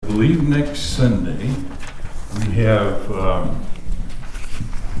believe next Sunday we have a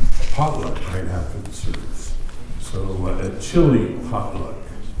potluck right after the service. So a chili potluck.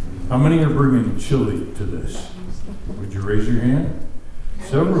 How many are bringing chili to this? Would you raise your hand?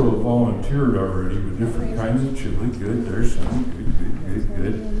 Several have volunteered already with different kinds of chili. Good, there's some.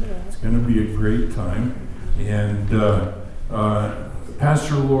 Good. It's going to be a great time. And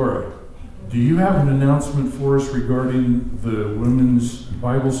Pastor Laura, do you have an announcement for us regarding the women's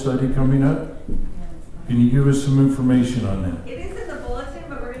Bible study coming up? Can you give us some information on that? It is in the bulletin,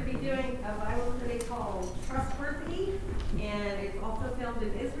 but we're going to be doing a Bible study called Trustworthy, and it's also filmed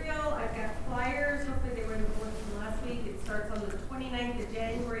in Israel. I've got flyers. Hopefully they were in the bulletin last week. It starts on the 29th of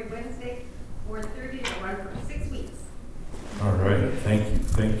January, Wednesday, 4:30, and it'll run for 6 weeks. All right,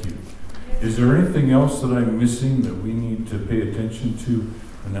 thank you. Is there anything else that I'm missing that we need to pay attention to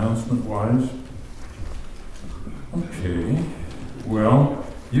announcement-wise? Okay, well,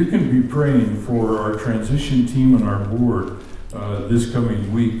 you can be praying for our transition team and our board this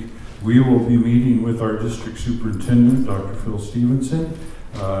coming week. We will be meeting with our district superintendent, Dr. Phil Stevenson,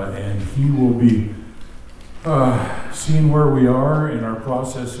 and he will be seeing where we are in our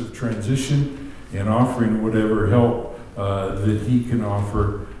process of transition and offering whatever help that he can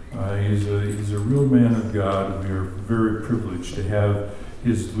offer. He's a real man of God. We are very privileged to have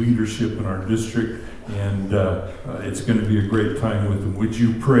his leadership in our district, and it's going to be a great time with him. Would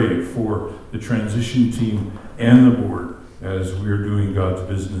you pray for the transition team and the board as we are doing God's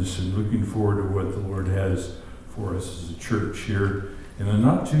business and looking forward to what the Lord has for us as a church here in the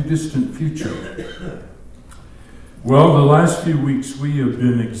not too distant future? Well, the last few weeks we have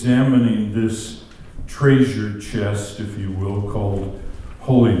been examining this treasure chest, if you will, called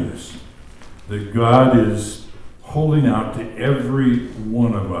Holiness, that God is holding out to every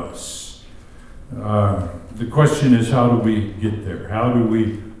one of us. The question is, how do we get there? How do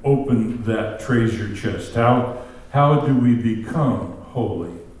we open that treasure chest? How do we become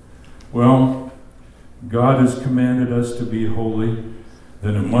holy? Well, God has commanded us to be holy,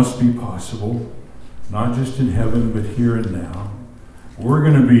 then it must be possible, not just in heaven, but here and now. We're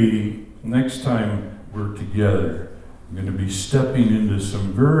going to be, next time we're together, I'm going to be stepping into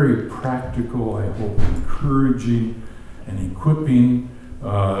some very practical, I hope, encouraging and equipping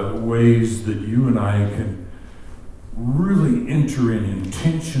ways that you and I can really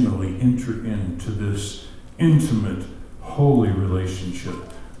intentionally enter into this intimate, holy relationship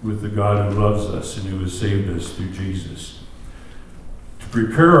with the God who loves us and who has saved us through Jesus. To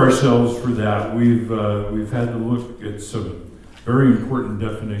prepare ourselves for that, we've had to look at some very important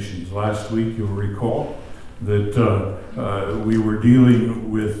definitions. Last week, you'll recall that we were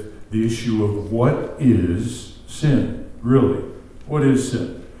dealing with the issue of what is sin, really. What is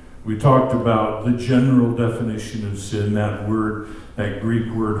sin? We talked about the general definition of sin, that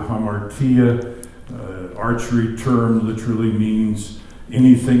Greek word hamartia, archery term literally means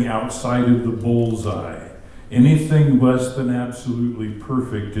anything outside of the bullseye. Anything less than absolutely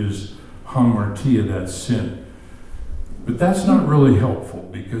perfect is hamartia, that's sin. But that's not really helpful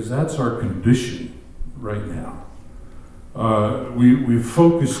because that's our condition right now. We've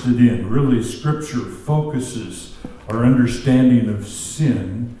focused it in. Really, Scripture focuses our understanding of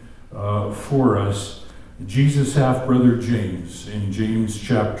sin for us. Jesus' half-brother James, in James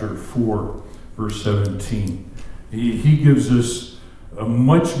chapter 4, verse 17, he gives us a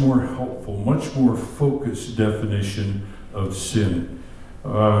much more helpful, much more focused definition of sin.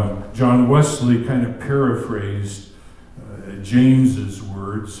 John Wesley kind of paraphrased James's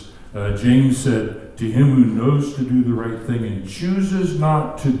words. James said, "To him who knows to do the right thing and chooses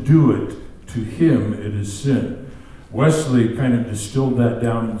not to do it, to him it is sin." Wesley kind of distilled that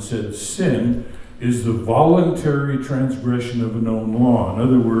down and said, sin is the voluntary transgression of a known law. In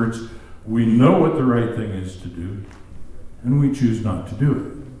other words, we know what the right thing is to do, and we choose not to do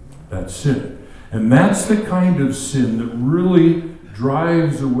it. That's sin. And that's the kind of sin that really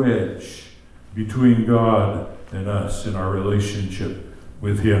drives a wedge between God and us in our relationship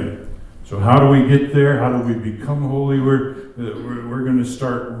with Him. So how do we get there? How do we become holy? We're going to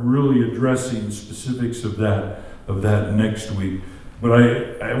start really addressing specifics of that next week. But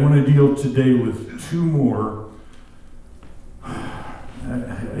I want to deal today with two more.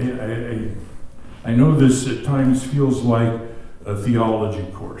 I know this at times feels like a theology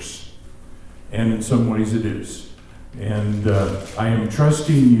course, and in some ways it is. And I am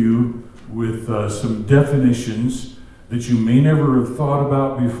trusting you with some definitions that you may never have thought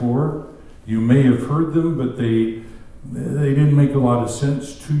about before. You may have heard them, but they didn't make a lot of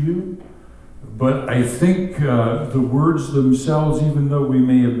sense to you. But I think the words themselves, even though we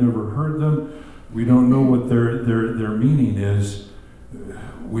may have never heard them, we don't know what their meaning is,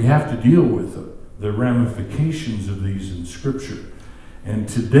 we have to deal with the ramifications of these in Scripture. And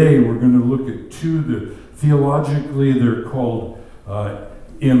today we're going to look at two. Theologically, they're called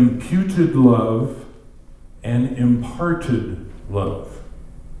imputed love and imparted love.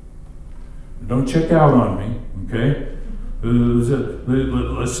 Don't check out on me, okay?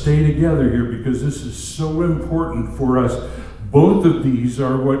 Let's stay together here because this is so important for us. Both of these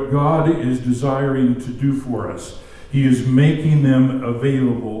are what God is desiring to do for us. He is making them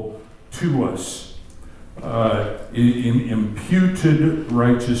available to us. In imputed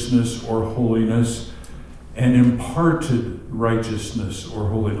righteousness or holiness and imparted righteousness or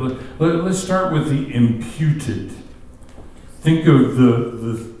holiness. Let's start with the imputed. Think of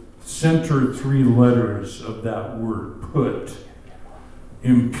the center three letters of that word, put.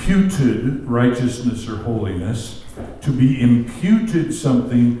 Imputed righteousness or holiness. To be imputed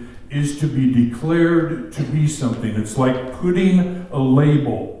something is to be declared to be something. It's like putting a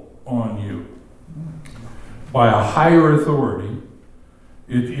label on you by a higher authority.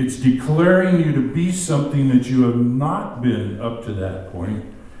 It's declaring you to be something that you have not been up to that point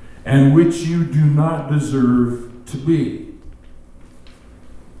and which you do not deserve to be.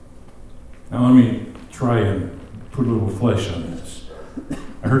 Now let me try and put a little flesh on this.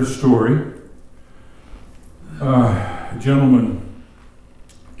 I heard a story. A gentleman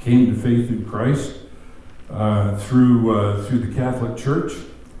came to faith in Christ through the Catholic Church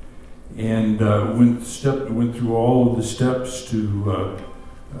and went through all of the steps to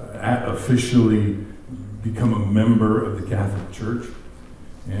officially become a member of the Catholic Church.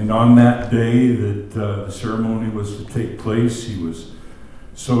 And on that day that the ceremony was to take place, he was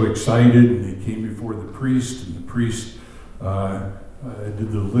so excited, and he came before the priest, and the priest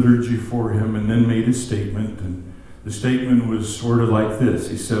did the liturgy for him and then made a statement. And the statement was sort of like this.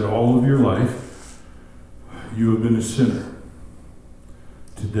 He said, all of your life, you have been a sinner.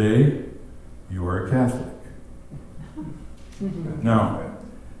 Today, you are a Catholic. Now,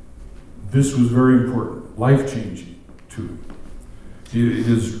 this was very important, life-changing to him.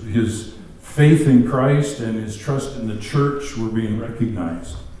 His faith in Christ and his trust in the church were being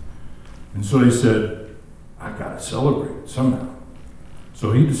recognized. And so he said, I got to celebrate it somehow.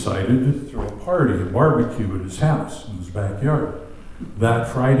 So he decided to throw a party, a barbecue at his house in his backyard that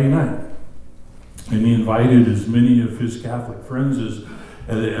Friday night. And he invited as many of his Catholic friends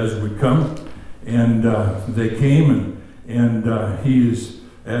as would come. And they came, and he is,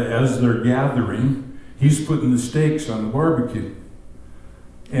 as they're gathering, he's putting the steaks on the barbecue.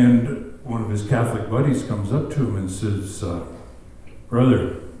 And one of his Catholic buddies comes up to him and says,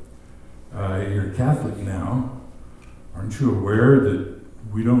 brother, you're Catholic now. Aren't you aware that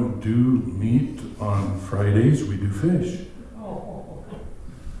we don't do meat on Fridays, we do fish?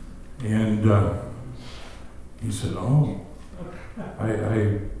 And he said, oh, I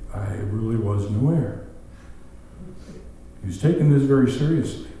really wasn't aware. He's taking this very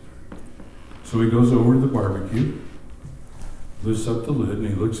seriously. So he goes over to the barbecue, lifts up the lid, and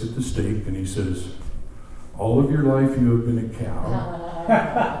he looks at the steak, and he says, all of your life you have been a cow.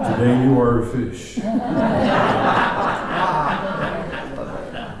 Today you are a fish.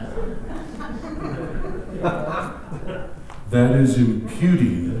 That is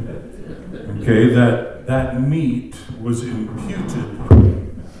imputing. Okay, that meat was imputed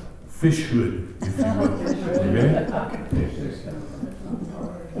fishhood, if you will. Okay?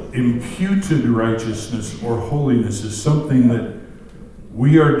 Imputed righteousness or holiness is something that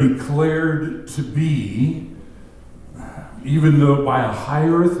we are declared to be, even though by a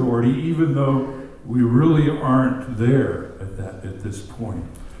higher authority, even though we really aren't there at this point.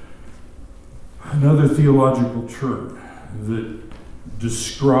 Another theological term that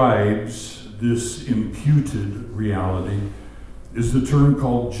describes this imputed reality is the term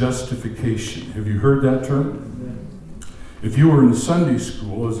called justification. Have you heard that term? If you were in Sunday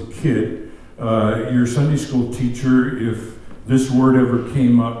school as a kid, your Sunday school teacher, if this word ever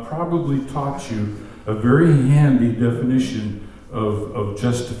came up, probably taught you a very handy definition of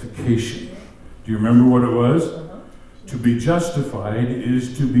justification. Do you remember what it was? To be justified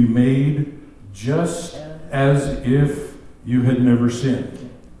is to be made just as if you had never sinned.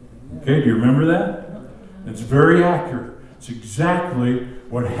 Okay, do you remember that? It's very accurate. It's exactly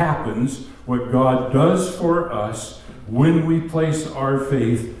what happens, what God does for us when we place our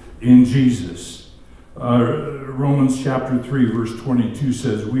faith in Jesus. Romans chapter 3, verse 22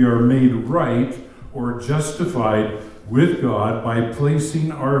 says, we are made right or justified with God by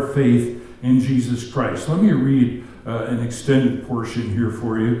placing our faith in Jesus Christ. Let me read an extended portion here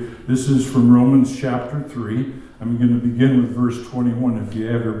for you. This is from Romans chapter 3. I'm going to begin with verse 21. If you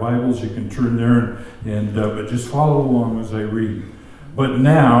have your Bibles, you can turn there, but just follow along as I read. But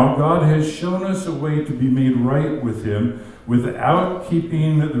now God has shown us a way to be made right with him without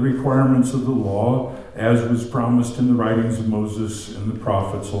keeping the requirements of the law, as was promised in the writings of Moses and the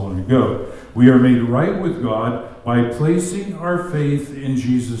prophets long ago. We are made right with God by placing our faith in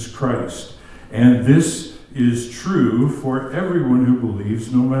Jesus Christ. And this is true for everyone who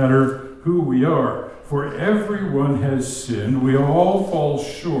believes, no matter who we are. For everyone has sinned. We all fall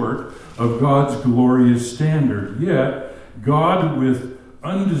short of God's glorious standard. Yet, God, with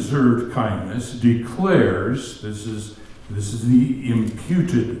undeserved kindness, declares, this is the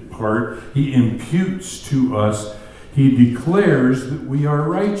imputed part, he imputes to us, he declares that we are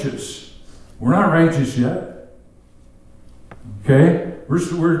righteous. We're not righteous yet. Okay?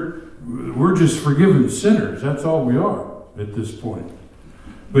 We're just forgiven sinners. That's all we are at this point.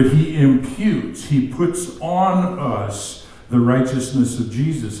 But he imputes, he puts on us the righteousness of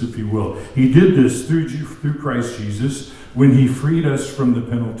Jesus, if you will. He did this through Christ Jesus when he freed us from the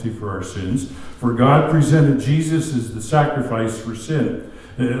penalty for our sins. For God presented Jesus as the sacrifice for sin.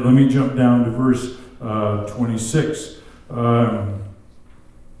 Let me jump down to verse 26.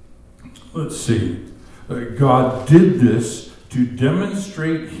 Let's see. God did this to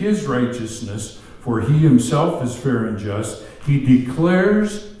demonstrate his righteousness, for he himself is fair and just. He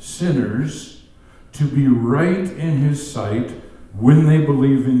declares sinners to be right in his sight when they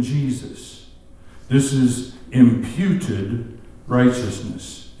believe in Jesus. This is imputed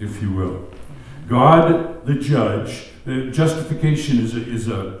righteousness, if you will. God, the judge, justification is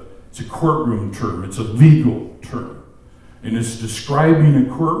a courtroom term. It's a legal term. And it's describing a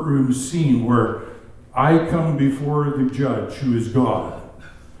courtroom scene where I come before the judge, who is God.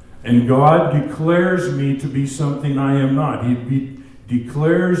 And God declares me to be something I am not. He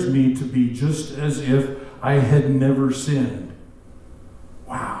declares me to be just as if I had never sinned.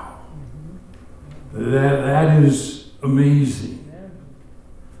 Wow. That is amazing.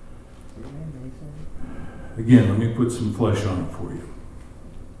 Again, let me put some flesh on it for you.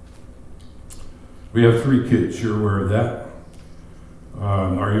 We have 3 kids. You're aware of that.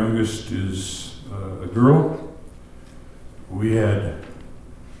 Our youngest is a girl. We had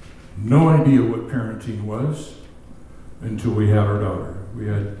no idea what parenting was until we had our daughter. We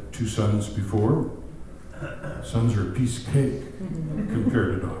had 2 sons before. Sons are a piece of cake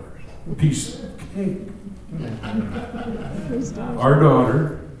compared to daughters. Piece of cake. Our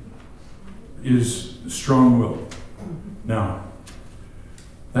daughter is strong-willed. Now,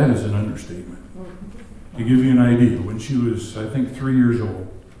 that is an understatement. To give you an idea, when she was, I think, 3 years old,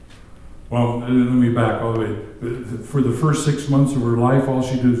 well, let me back all the way. For the first 6 months of her life, all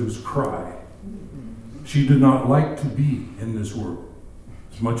she did was cry. She did not like to be in this world.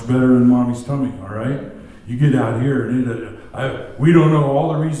 It's much better in mommy's tummy, all right? You get out here, and we don't know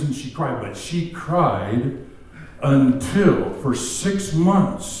all the reasons she cried, but she cried until, for 6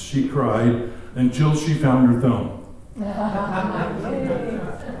 months, she cried until she found her thumb.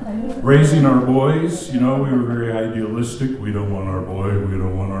 Raising our boys, we were very idealistic. We don't want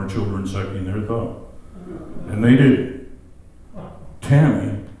our children sucking their thumb. And they did.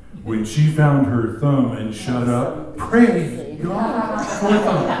 Tammy, when she found her thumb and shut up, praise God for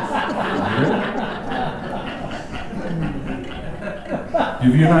thumb.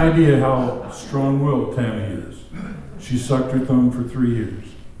 Give you an idea how strong-willed Tammy is. She sucked her thumb for 3 years.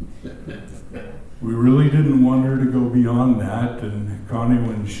 We really didn't want her to go beyond that, and Connie,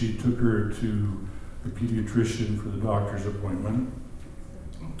 when she took her to the pediatrician for the doctor's appointment,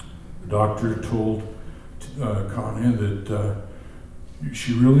 the doctor told Connie that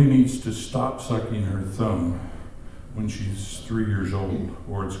she really needs to stop sucking her thumb when she's 3 years old,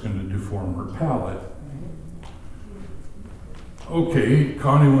 or it's going to deform her palate. Okay,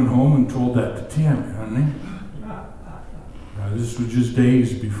 Connie went home and told that to Tammy, honey. Now, this was just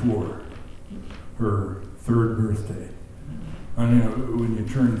days before her 3rd birthday. Honey, when you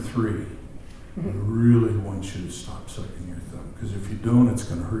turn 3, I really want you to stop sucking your thumb, because if you don't, it's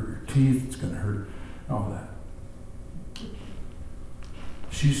going to hurt your teeth, it's going to hurt all that.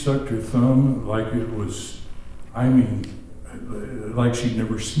 She sucked her thumb like it was, like she'd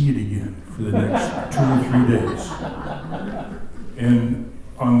never see it again for the next 2 or 3 days. And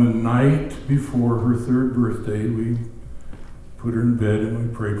on the night before her 3rd birthday, we put her in bed and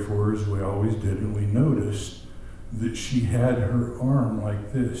we prayed for her as we always did, and we noticed that she had her arm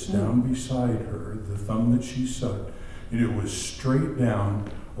like this down beside her, the thumb that she sucked, and it was straight down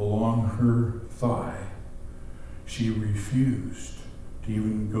along her thigh. She refused to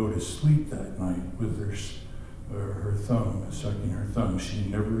even go to sleep that night with her thumb, sucking her thumb. She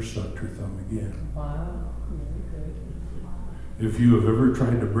never sucked her thumb again. Wow. If you have ever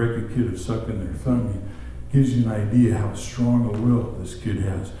tried to break a kid of sucking their thumb, gives you an idea how strong a will this kid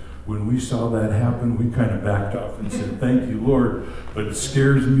has. When we saw that happen, we kind of backed off and said, thank you, Lord, but it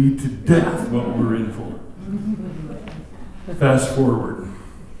scares me to death what we're in for. Fast forward.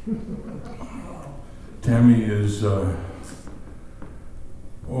 Tammy is, it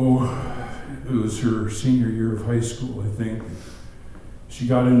was her senior year of high school, I think. She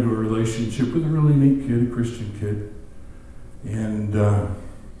got into a relationship with a really neat kid, a Christian kid, and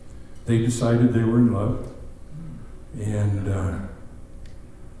they decided they were in love. And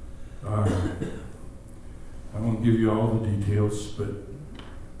I won't give you all the details, but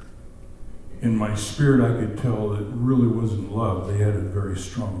in my spirit I could tell that it really wasn't love. They had a very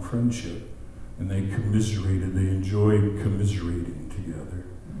strong friendship, and they commiserated. They enjoyed commiserating together.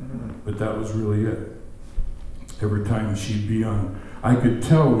 But that was really it. Every time she'd be on, I could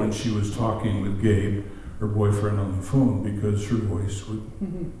tell when she was talking with Gabe, her boyfriend, on the phone, because her voice would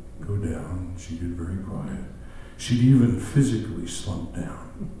go down. She'd get very quiet. She'd even physically slump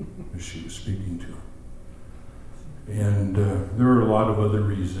down as she was speaking to him. And there are a lot of other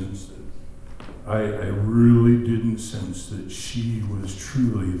reasons that I really didn't sense that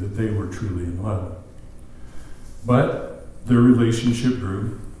that they were truly in love. But their relationship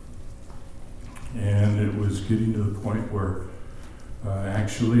grew, and it was getting to the point where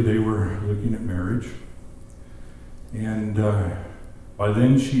actually they were looking at marriage. And by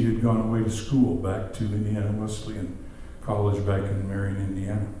then she had gone away to school back to Indiana Wesleyan College back in Marion,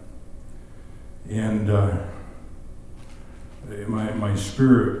 Indiana. And my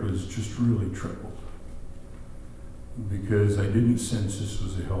spirit was just really troubled because I didn't sense this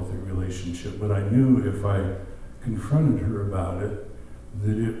was a healthy relationship, but I knew if I confronted her about it,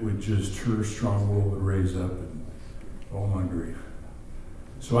 that it would just, her strong will would raise up and all my grief.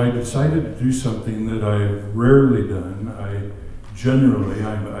 So I decided to do something that I've rarely done. I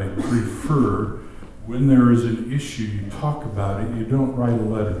prefer when there is an issue, you talk about it, you don't write a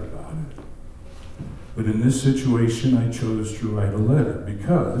letter about it. But in this situation, I chose to write a letter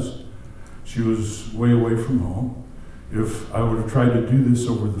because she was way away from home. If I would have tried to do this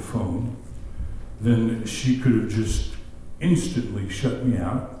over the phone, then she could have just instantly shut me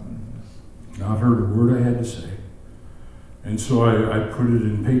out, not heard a word I had to say. And so I put it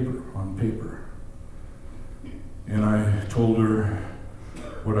on paper. And I told her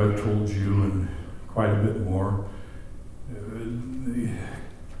what I've told you and quite a bit more,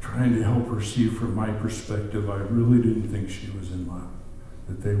 trying to help her see from my perspective. I really didn't think she was in love,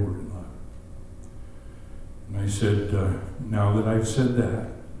 that they were in love. And I said, now that I've said that,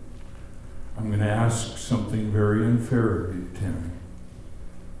 I'm going to ask something very unfair of you, Tammy.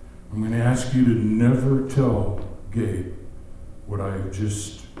 I'm going to ask you to never tell Gabe what I have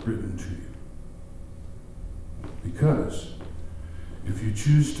just written to you. Because if you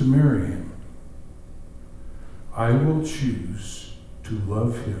choose to marry him, I will choose to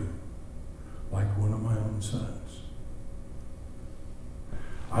love him like one of my own sons.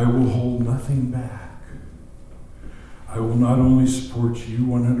 I will hold nothing back. I will not only support you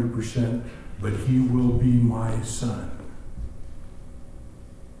 100%, but he will be my son.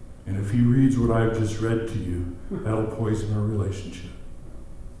 And if he reads what I've just read to you, that'll poison our relationship.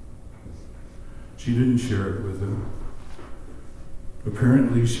 She didn't share it with him.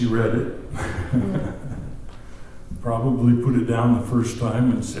 Apparently she read it. Probably put it down the first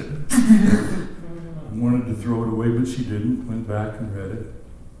time and said, I wanted to throw it away, but she didn't. Went back and read it.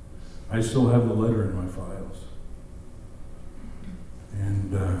 I still have the letter in my files.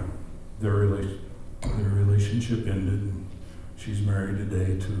 And their relationship ended. And she's married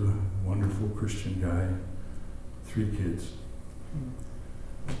today to a wonderful Christian guy, 3 kids.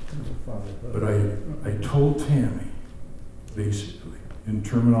 But I told Tammy, basically, in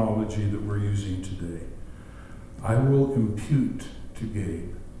terminology that we're using today, I will impute to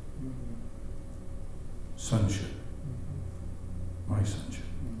Gabe sonship, my sonship.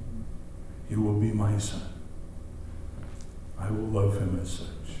 He will be my son. I will love him as such.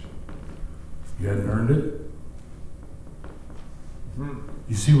 You hadn't earned it?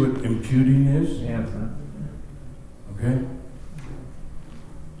 You see what imputing is? Yeah. Okay?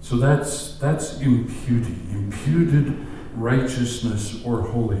 So that's imputing. Imputed righteousness or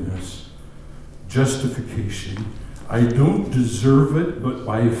holiness. Justification. I don't deserve it, but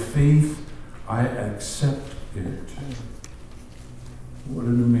by faith I accept it. What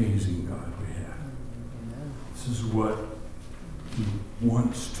an amazing God we have. This is what he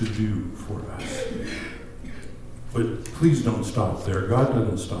wants to do for us. But please don't stop there. God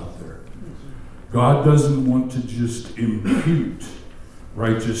doesn't stop there. God doesn't want to just impute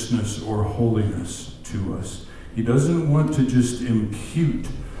righteousness or holiness to us. He doesn't want to just impute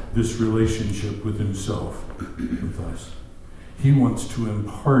this relationship with himself, with us. He wants to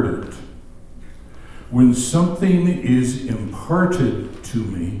impart it. When something is imparted to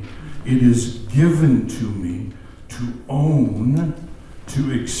me, it is given to me to own,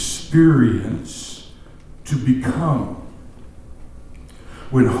 to experience, to become.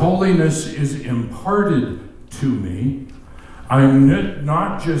 When holiness is imparted to me, I'm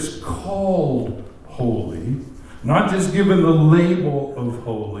not just called holy, not just given the label of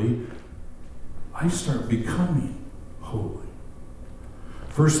holy, I start becoming holy.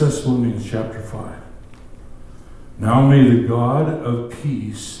 1 Thessalonians chapter 5. Now may the God of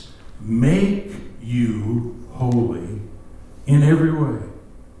peace make you holy in every way.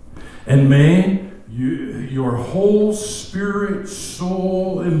 And may your whole spirit,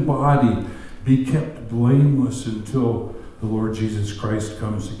 soul, and body be kept blameless until the Lord Jesus Christ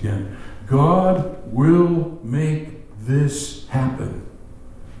comes again. God will make this happen,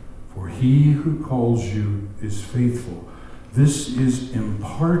 for he who calls you is faithful. This is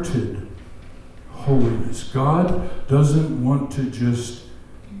imparted holiness. God doesn't want to just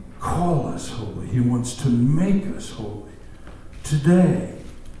call us holy. He wants to make us holy today,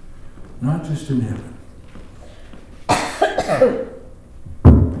 not just in heaven. I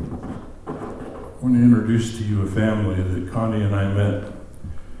want to introduce to you a family that Connie and I met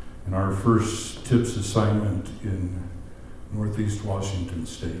in our first TIPS assignment in Northeast Washington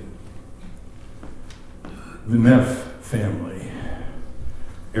State. The Neff family.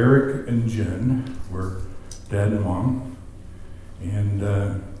 Eric and Jen were dad and mom, and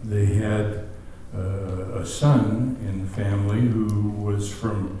they had a son in the family who was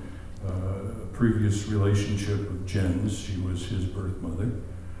from a previous relationship with Jen's. She was his birth mother.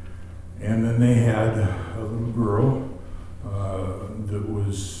 And then they had a little girl that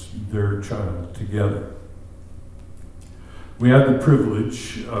was their child together. We had the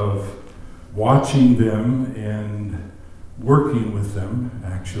privilege of watching them and working with them,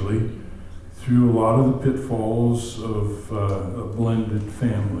 actually, through a lot of the pitfalls of a blended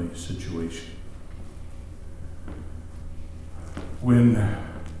family situation. When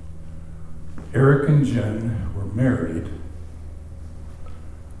Eric and Jen were married,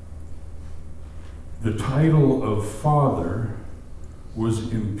 the title of father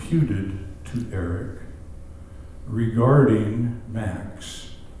was imputed to Eric regarding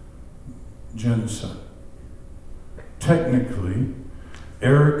Max, Jen's son. Technically,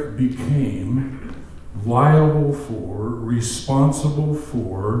 Eric became liable for, responsible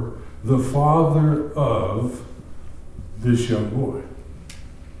for, the father of this young boy.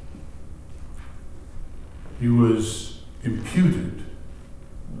 He was imputed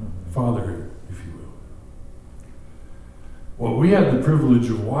fatherhood, if you will. What we had the privilege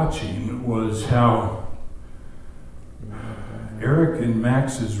of watching was how Eric and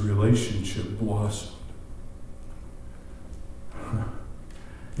Max's relationship blossomed.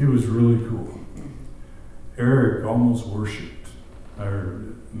 It was really cool. Eric almost worshipped, or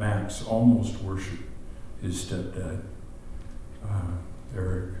Max almost worshipped his stepdad,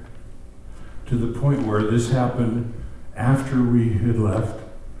 Eric, to the point where this happened after we had left,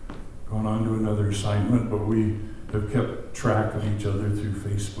 gone on to another assignment, but we have kept track of each other through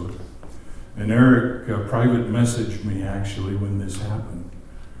Facebook. And Eric private messaged me actually when this happened.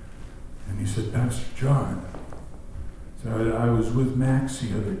 And he said, Pastor John, so I was with Max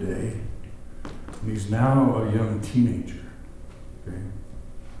the other day, and he's now a young teenager. Okay?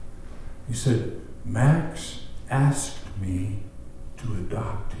 He said, Max asked me to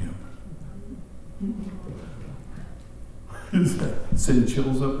adopt him. Does that send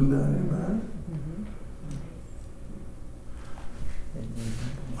chills up and down your back?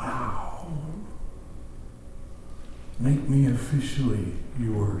 Wow. Make me officially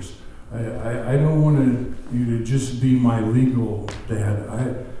yours. I don't want you to just be my legal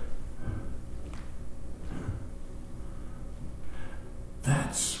dad.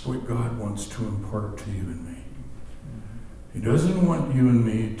 That's what God wants to impart to you and me. He doesn't want you and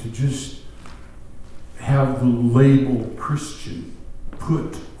me to just have the label Christian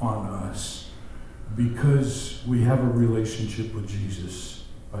put on us because we have a relationship with Jesus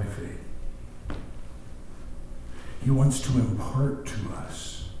by faith. He wants to impart to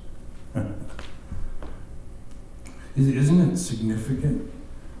us. Isn't it significant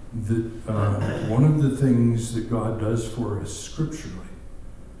that one of the things that God does for us scripturally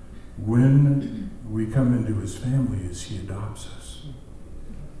when we come into his family is he adopts us?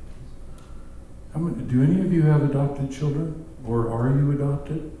 Do any of you have adopted children? Or are you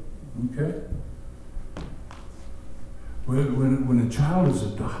adopted? Okay. When a child is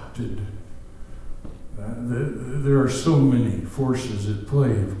adopted, There are so many forces at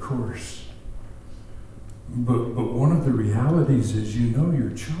play, of course. But one of the realities is you know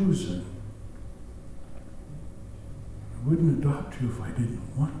you're chosen. I wouldn't adopt you if I didn't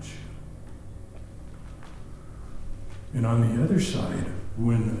want you. And on the other side,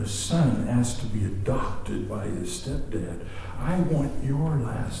 when a son asks to be adopted by his stepdad, I want your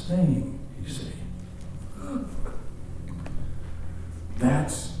last name, you say.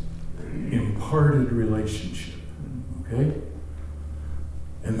 That's imparted relationship, okay?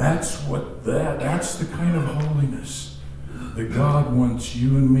 And that's the kind of holiness that God wants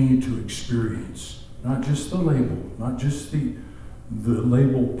you and me to experience. Not just the label, not just the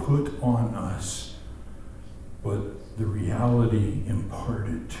label put on us, but the reality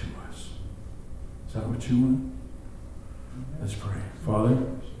imparted to us. Is that what you want? Let's pray. Father,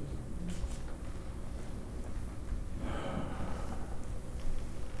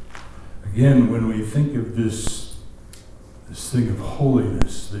 again, when we think of this thing of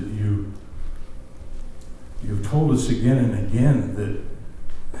holiness that you've told us again and again that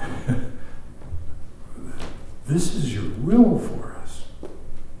this is your will for us.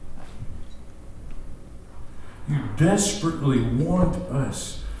 You desperately want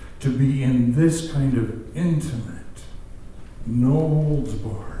us to be in this kind of intimate, no holds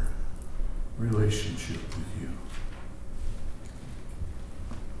barred relationship with you.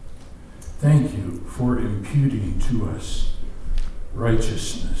 Thank you for imputing to us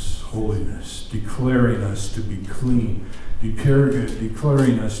righteousness, holiness, declaring us to be clean,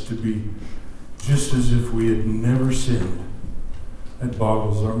 declaring us to be just as if we had never sinned. That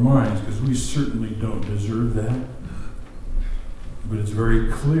boggles our minds because we certainly don't deserve that. But it's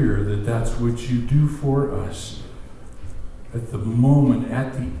very clear that that's what you do for us at the moment,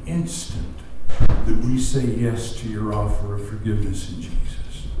 at the instant that we say yes to your offer of forgiveness in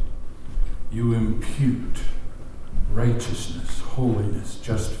Jesus. You impute righteousness, holiness,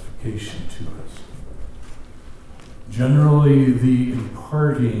 justification to us. Generally, the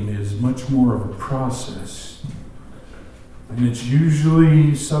imparting is much more of a process. And it's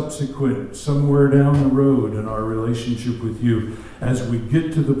usually subsequent, somewhere down the road in our relationship with you, as we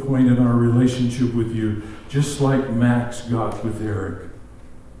get to the point in our relationship with you, just like Max got with Eric.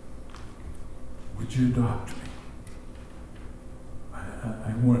 Would you adopt me?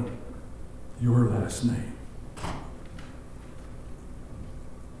 I want your last name.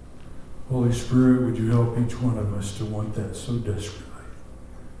 Holy Spirit, would you help each one of us to want that so desperately?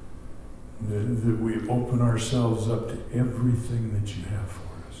 That we open ourselves up to everything that you have for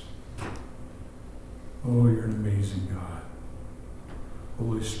us. Oh, you're an amazing God.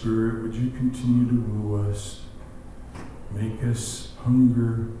 Holy Spirit, would you continue to woo us, make us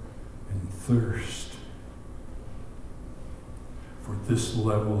hunger and thirst for this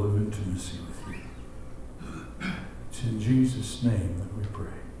level of intimacy with you. It's in Jesus' name that we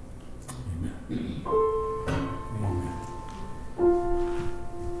pray. Amen. Amen.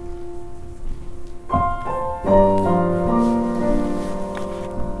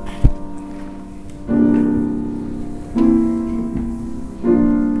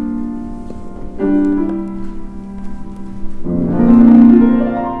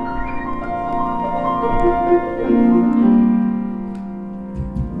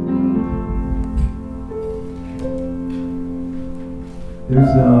 There's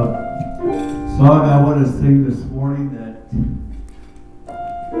a song I want to sing this morning that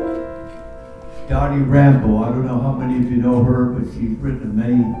Dottie Rambo, I don't know how many of you know her, but she's written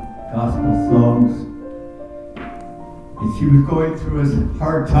many gospel songs. And she was going through a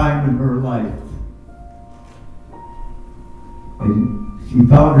hard time in her life. And she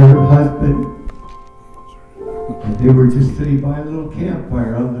found her husband, and they were just sitting by a little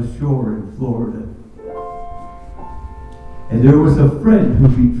campfire on the shore in Florida. And there was a friend who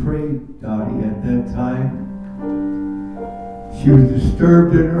betrayed Dottie at that time. She was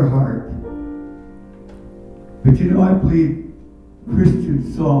disturbed in her heart. But you know, I believe Christian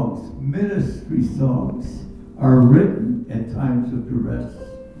songs, ministry songs, are written at times of duress.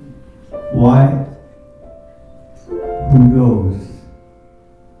 Why? Who knows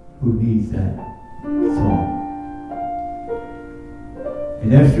who needs that song?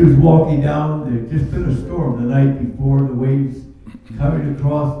 And as she was walking down, there had just been a storm the night before, the waves coming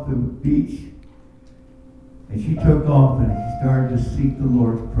across the beach. And she took off and she started to seek the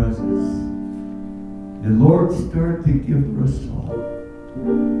Lord's presence. The Lord started to give her a song,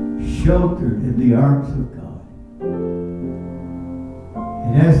 sheltered in the arms of God.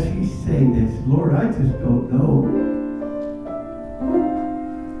 And as she sang this, Lord, I just don't know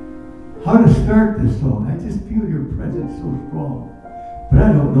how to start this song. I just feel your presence so strong. But I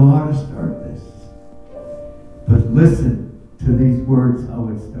don't know how to start this. But listen to these words, how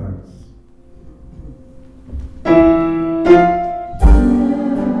it starts.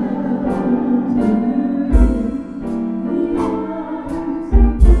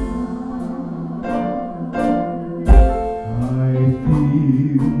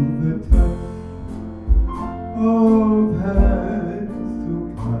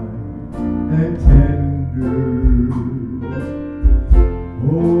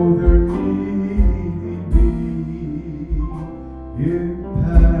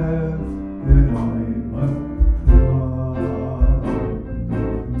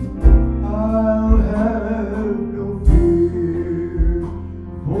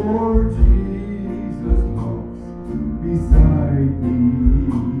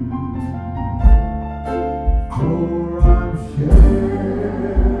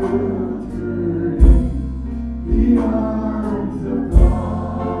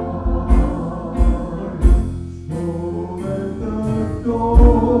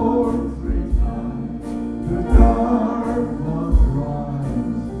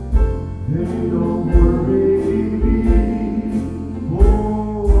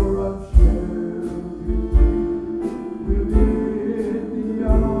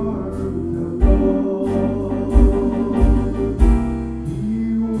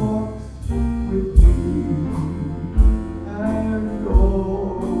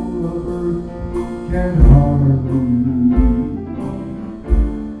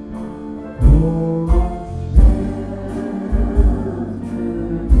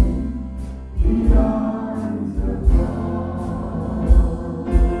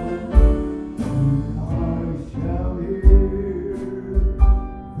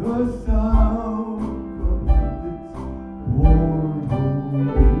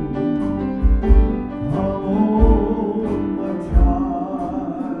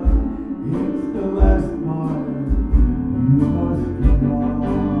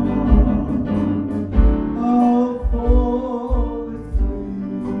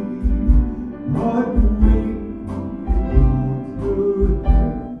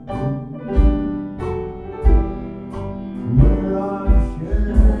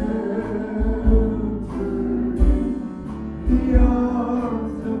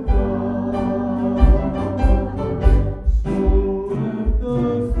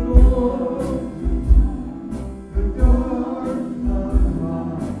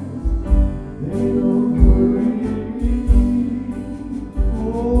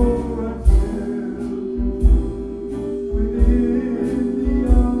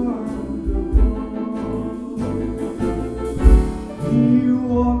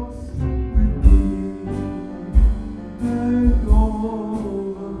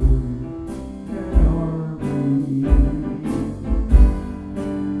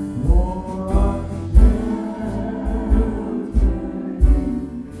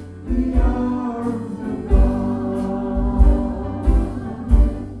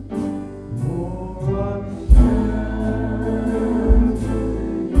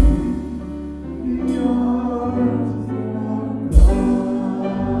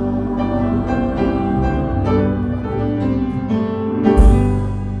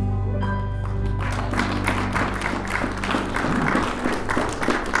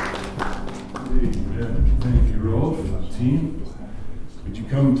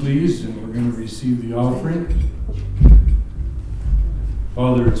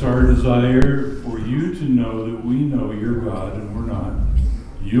 Father, it's our desire for you to know that we know you're God and we're not.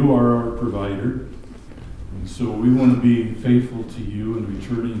 You are our provider. And so we want to be faithful to you and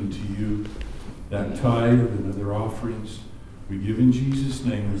returning to you that tithe and other offerings we give in Jesus'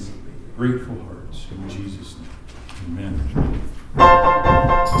 name with grateful hearts. In Jesus' name, amen.